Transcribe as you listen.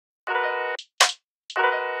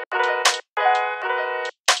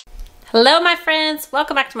Hello my friends,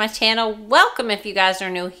 welcome back to my channel. Welcome if you guys are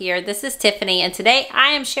new here. This is Tiffany and today I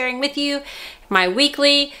am sharing with you my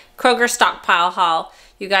weekly Kroger stockpile haul.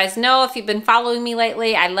 You guys know if you've been following me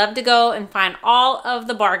lately, I love to go and find all of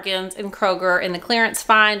the bargains in Kroger, in the clearance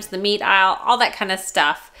finds, the meat aisle, all that kind of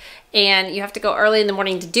stuff. And you have to go early in the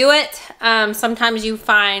morning to do it. Sometimes you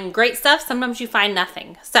find great stuff, sometimes you find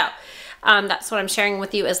nothing. So that's what I'm sharing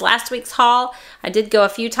with you as last week's haul. I did go a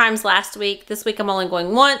few times last week. This week I'm only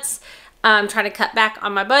going once. I'm trying to cut back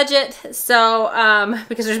on my budget, so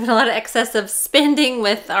because there's been a lot of excessive spending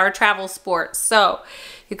with our travel sports. So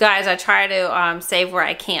you guys, I try to save where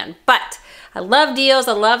I can. But I love deals.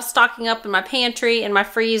 I love stocking up in my pantry and my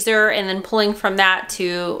freezer and then pulling from that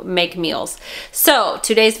to make meals. So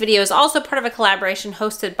today's video is also part of a collaboration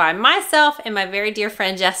hosted by myself and my very dear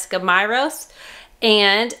friend Jessica Myros.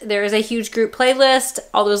 And there is a huge group playlist.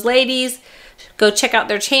 All those ladies, go check out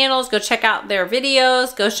their channels, go check out their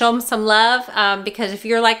videos, go show them some love, because if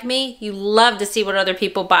you're like me, you love to see what other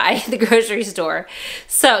people buy at the grocery store.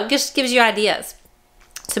 So it just gives you ideas.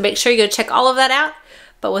 So make sure you go check all of that out.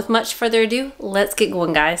 But with much further ado, let's get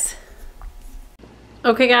going, guys.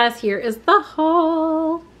 Okay guys, here is the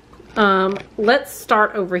haul. Let's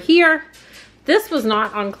start over here. This was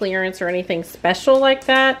not on clearance or anything special like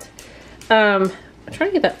that. I'm trying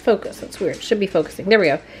to get that focus. That's weird. It should be focusing. There we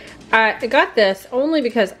go. I got this only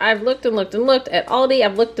because I've looked and looked and looked at Aldi.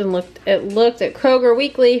 I've looked and looked at Kroger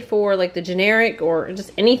Weekly for like the generic or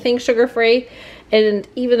just anything sugar-free. And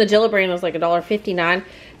even the Jello brand was like $1.59.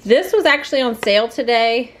 This was actually on sale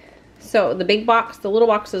today. So the big box, the little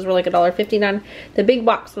boxes were like $1.59. The big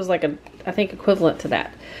box was like I think equivalent to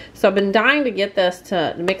that. So I've been dying to get this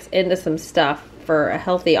to mix into some stuff for a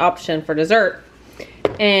healthy option for dessert.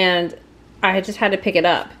 And I just had to pick it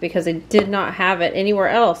up because they did not have it anywhere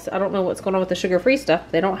else. I don't know what's going on with the sugar-free stuff.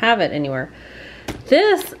 They don't have it anywhere.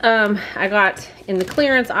 This I got in the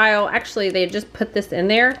clearance aisle. Actually, they just put this in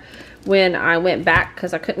there when I went back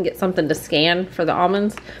because I couldn't get something to scan for the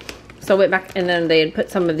almonds. So I went back and then they had put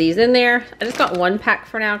some of these in there. I just got one pack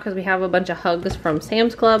for now because we have a bunch of hugs from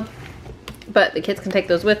Sam's Club. But the kids can take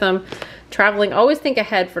those with them. Traveling, always think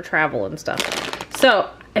ahead for travel and stuff. So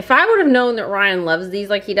if I would have known that Ryan loves these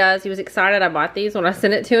like he does, he was excited I bought these when I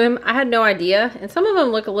sent it to him. I had no idea. And some of them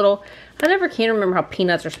look a little, I never can remember how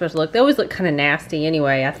peanuts are supposed to look. They always look kind of nasty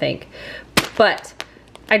anyway, I think. But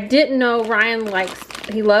I didn't know Ryan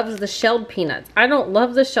he loves the shelled peanuts. I don't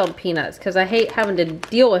love the shelled peanuts because I hate having to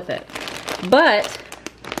deal with it. But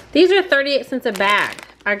these are 38 cents a bag.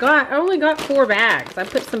 I only got 4 bags. I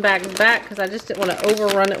put some bags back because I just didn't want to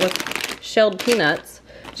overrun it with shelled peanuts,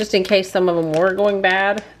 just in case some of them were going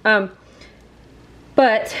bad.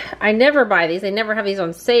 But I never buy these. They never have these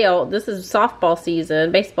on sale. This is softball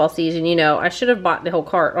season, baseball season, you know. I should have bought the whole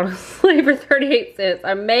cart, honestly, for 38 cents.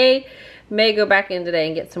 I may go back in today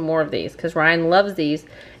and get some more of these because Ryan loves these.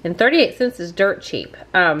 And 38 cents is dirt cheap.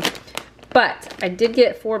 But I did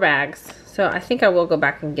get 4 bags. So I think I will go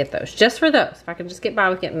back and get those. Just for those. If I can just get by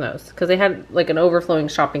with getting those. Because they had like an overflowing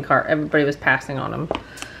shopping cart. Everybody was passing on them.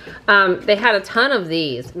 They had a ton of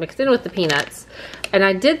these mixed in with the peanuts. And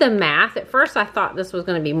I did the math. At first I thought this was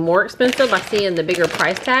going to be more expensive by seeing the bigger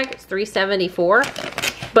price tag. It's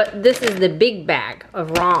 $3.74. But this is the big bag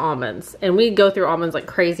of raw almonds. And we go through almonds like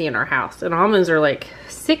crazy in our house. And almonds are like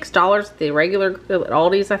 $6, the regular at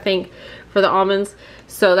Aldi's, I think, for the almonds.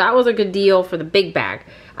 So that was a good deal for the big bag.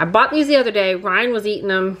 I bought these the other day. Ryan was eating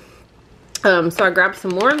them. So I grabbed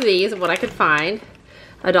some more of these, what I could find.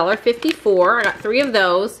 $1.54. I got 3 of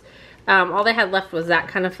those. All they had left was that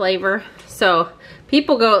kind of flavor. So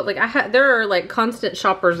people go, like, there are like constant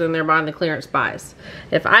shoppers in there buying the clearance buys.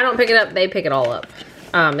 If I don't pick it up, they pick it all up.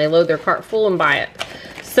 They load their cart full and buy it.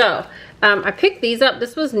 So I picked these up.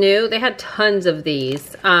 This was new. They had tons of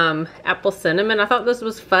these. Apple cinnamon. I thought this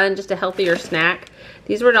was fun, just a healthier snack.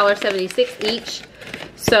 These were $1.76 each.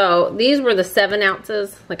 So these were the 7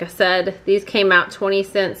 ounces. Like I said, these came out 20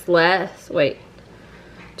 cents less. Wait.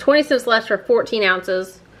 20 cents less for 14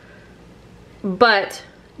 ounces. But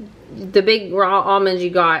the big raw almonds,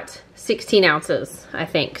 you got 16 ounces, I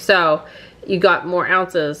think. So you got more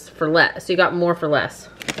ounces for less. So you got more for less.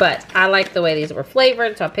 But I like the way these were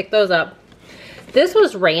flavored, so I picked those up. This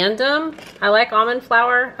was random. I like almond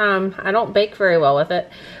flour. I don't bake very well with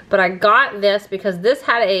it. But I got this because this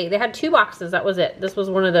had they had 2 boxes. That was it. This was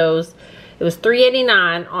one of those. It was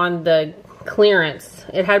 $3.89 on the clearance.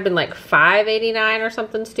 It had been like $5.89 or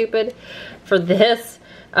something stupid for this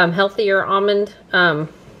healthier almond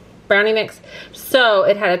brownie mix. So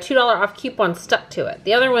it had a $2 off coupon stuck to it.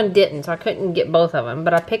 The other one didn't, so I couldn't get both of them.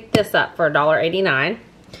 But I picked this up for $1.89.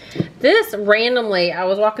 This randomly, I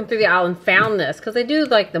was walking through the aisle and found this because they do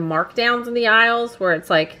like the markdowns in the aisles where it's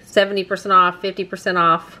like 70% off, 50%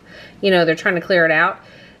 off. You know, they're trying to clear it out.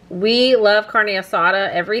 We love carne asada,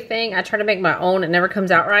 everything. I try to make my own. It never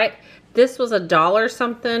comes out right. This was $1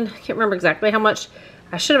 something. I can't remember exactly how much.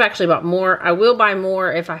 I should have actually bought more. I will buy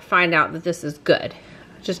more if I find out that this is good.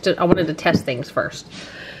 I wanted to test things first.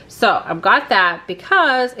 So I've got that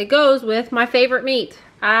because it goes with my favorite meat.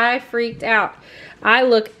 I freaked out. I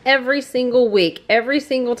look every single week, every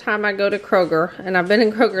single time I go to Kroger, and I've been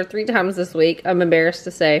in Kroger 3 times this week, I'm embarrassed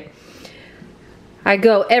to say. I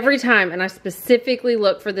go every time and I specifically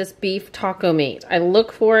look for this beef taco meat. I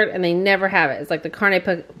look for it and they never have it. It's like the carne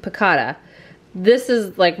picada. This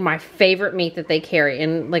is like my favorite meat that they carry.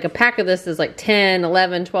 And like a pack of this is like $10,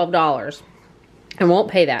 $11, $12. I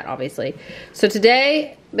won't pay that, obviously. So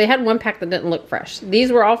today, they had one pack that didn't look fresh.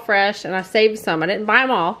 These were all fresh and I saved some. I didn't buy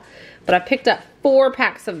them all, but I picked up 4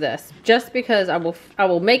 packs of this just because I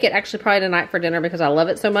will make it actually probably tonight for dinner because I love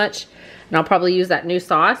it so much. And I'll probably use that new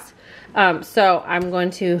sauce. So I'm going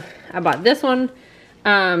to, I bought this one,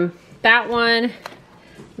 that one,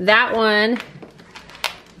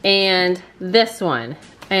 and this one.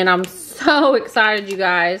 And I'm so excited, you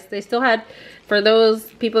guys. They still had, for those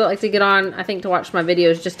people that like to get on, I think to watch my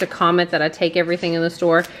videos, just to comment that I take everything in the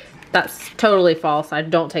store. That's totally false. I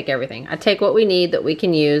don't take everything. I take what we need, that we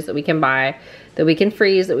can use, that we can buy, that we can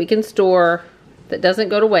freeze, that we can store, that doesn't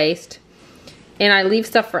go to waste. And I leave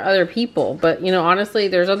stuff for other people. But, you know, honestly,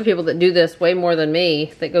 there's other people that do this way more than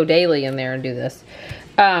me that go daily in there and do this.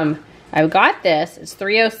 I've got this. It's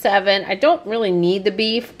 $3.07. I don't really need the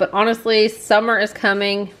beef, but honestly, summer is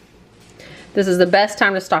coming. This is the best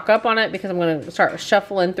time to stock up on it because I'm going to start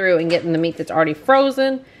shuffling through and getting the meat that's already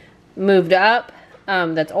frozen, moved up,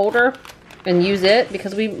 that's older, and use it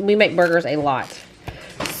because we make burgers a lot.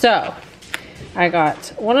 So I got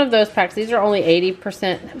one of those packs. These are only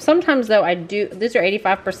 80%. Sometimes though these are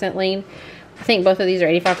 85% lean. I think both of these are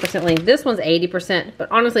 85% lean. This one's 80%,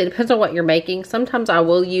 but honestly, it depends on what you're making. Sometimes I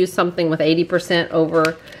will use something with 80%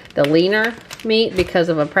 over the leaner meat because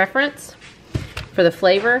of a preference for the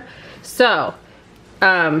flavor. So,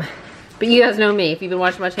 but you guys know me. If you've been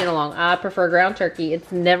watching my channel long, I prefer ground turkey.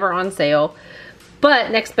 It's never on sale.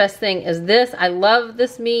 But next best thing is this. I love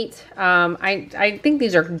this meat. I think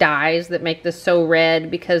these are dyes that make this so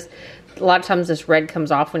red because a lot of times this red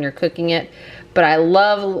comes off when you're cooking it. But I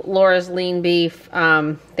love Laura's lean beef.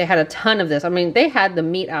 They had a ton of this. I mean, they had the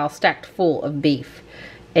meat aisle stacked full of beef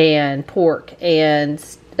and pork and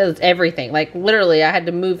it was everything. Like literally, I had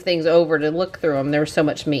to move things over to look through them. There was so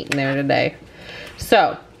much meat in there today.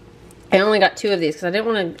 So I only got 2 of these because I didn't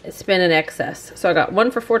want to spend in excess. So I got one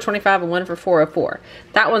for $4.25 and one for $4.04.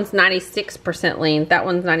 That one's 96% lean. That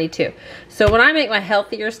one's 92%. So when I make my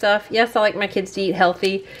healthier stuff, yes, I like my kids to eat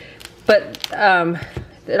healthy, but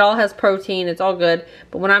it all has protein. It's all good.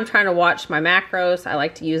 But when I'm trying to watch my macros, I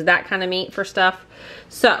like to use that kind of meat for stuff.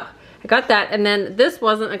 So I got that. And then this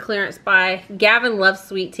wasn't a clearance buy. Gavin loves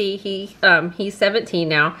sweet tea. He's 17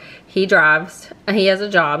 now. He drives. He has a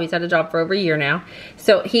job. He's had a job for over a year now.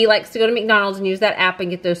 So he likes to go to McDonald's and use that app and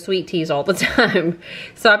get those sweet teas all the time.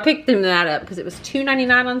 So I picked him that up because it was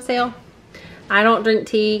 $2.99 on sale. I don't drink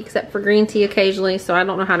tea except for green tea occasionally, so I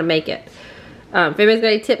don't know how to make it. If anybody's got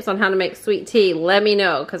any tips on how to make sweet tea, let me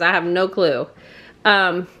know because I have no clue.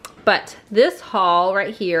 But this haul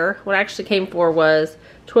right here, what I actually came for was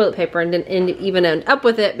toilet paper and didn't even end up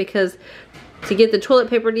with it because to get the toilet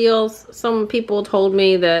paper deals, some people told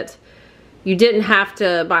me that you didn't have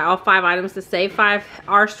to buy all 5 items to save 5.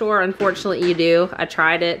 Our store, unfortunately, you do. I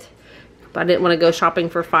tried it, but I didn't want to go shopping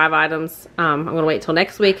for 5 items. I'm going to wait till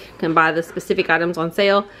next week and buy the specific items on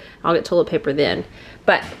sale. I'll get toilet paper then.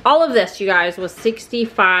 But all of this, you guys, was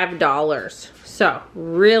 $65. So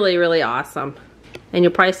really, really awesome. And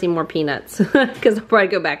you'll probably see more peanuts because I'll probably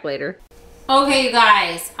go back later. Okay, you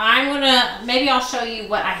guys, maybe I'll show you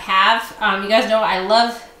what I have. You guys know I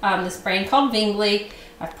love this brand called Vingli.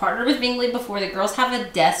 I've partnered with Vingli before. The girls have a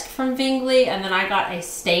desk from Vingli, and then I got a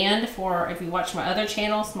stand for, if you watch my other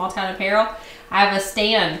channel, Small Town Apparel, I have a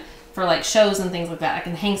stand for like shows and things like that. I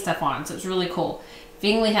can hang stuff on, so it's really cool.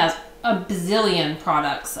 Vingli has a bazillion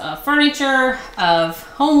products of furniture, of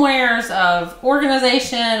homewares, of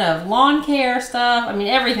organization, of lawn care stuff. I mean,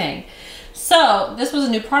 everything. So this was a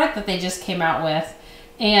new product that they just came out with,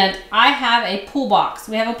 and I have a pool box.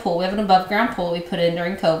 We have a pool. We have an above ground pool we put in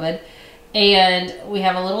during COVID, and we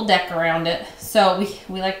have a little deck around it. So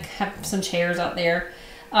we like have some chairs out there.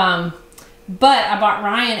 But I bought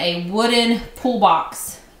Ryan a wooden pool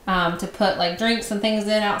box to put like drinks and things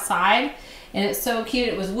in outside, and it's so cute.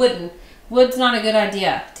 It was wooden. Wood's not a good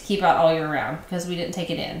idea to keep out all year round because we didn't take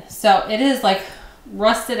it in. So it is like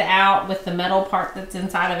rusted out with the metal part that's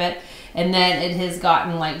inside of it, and then it has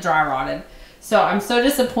gotten like dry rotted. So I'm so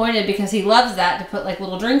disappointed because he loves that to put like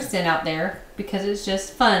little drinks in out there because it's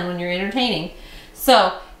just fun when you're entertaining.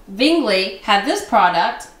 So Vingli had this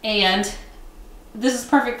product, and this is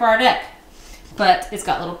perfect for our deck. But it's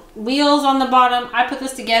got little wheels on the bottom. I put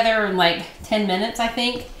this together in like 10 minutes, I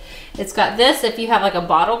think. It's got this, if you have like a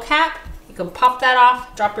bottle cap, you can pop that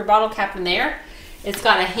off, drop your bottle cap in there. It's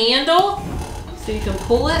got a handle, so you can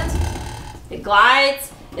pull it. It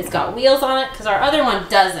glides. It's got wheels on it, because our other one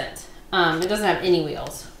doesn't. It doesn't have any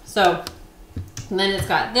wheels. So, and then it's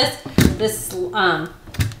got this. This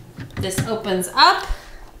opens up.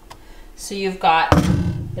 So you've got,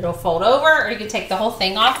 it'll fold over, or you can take the whole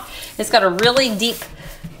thing off. It's got a really deep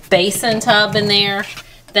basin tub in there.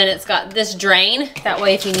 Then it's got this drain. That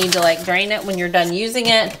way if you need to like drain it when you're done using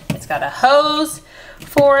it. It's got a hose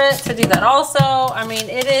for it to do that also. I mean,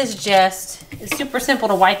 it is just, it's super simple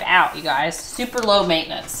to wipe out, you guys. Super low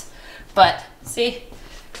maintenance. But see,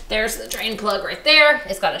 there's the drain plug right there.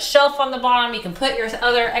 It's got a shelf on the bottom. You can put your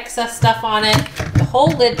other excess stuff on it. The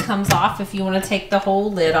whole lid comes off if you want to take the whole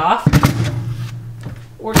lid off.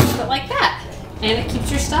 Or just put it like that. And it keeps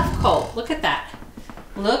your stuff cold. Look at that.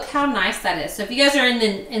 Look how nice that is. So if you guys are in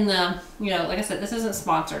the, you know, like I said, this isn't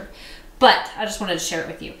sponsored, but I just wanted to share it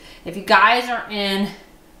with you. If you guys are in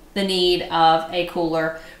the need of a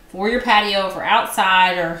cooler for your patio, for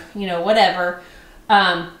outside, or, you know, whatever,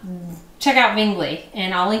 check out Vingli,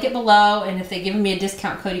 and I'll link it below. And if they give me a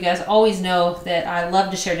discount code, you guys always know that I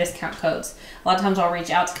love to share discount codes. A lot of times I'll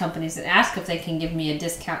reach out to companies and ask if they can give me a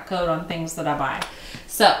discount code on things that I buy.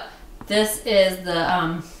 So this is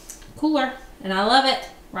the cooler, and I love it.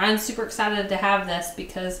 Ryan's super excited to have this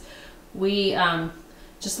because we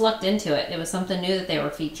just looked into it. It was something new that they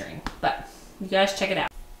were featuring, but you guys check it out.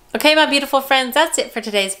 Okay, my beautiful friends, that's it for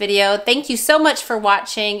today's video. Thank you so much for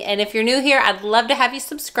watching, and if you're new here, I'd love to have you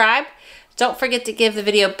subscribe. Don't forget to give the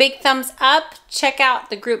video a big thumbs up. Check out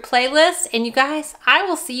the group playlist, and you guys, I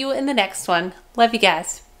will see you in the next one. Love you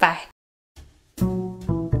guys. Bye.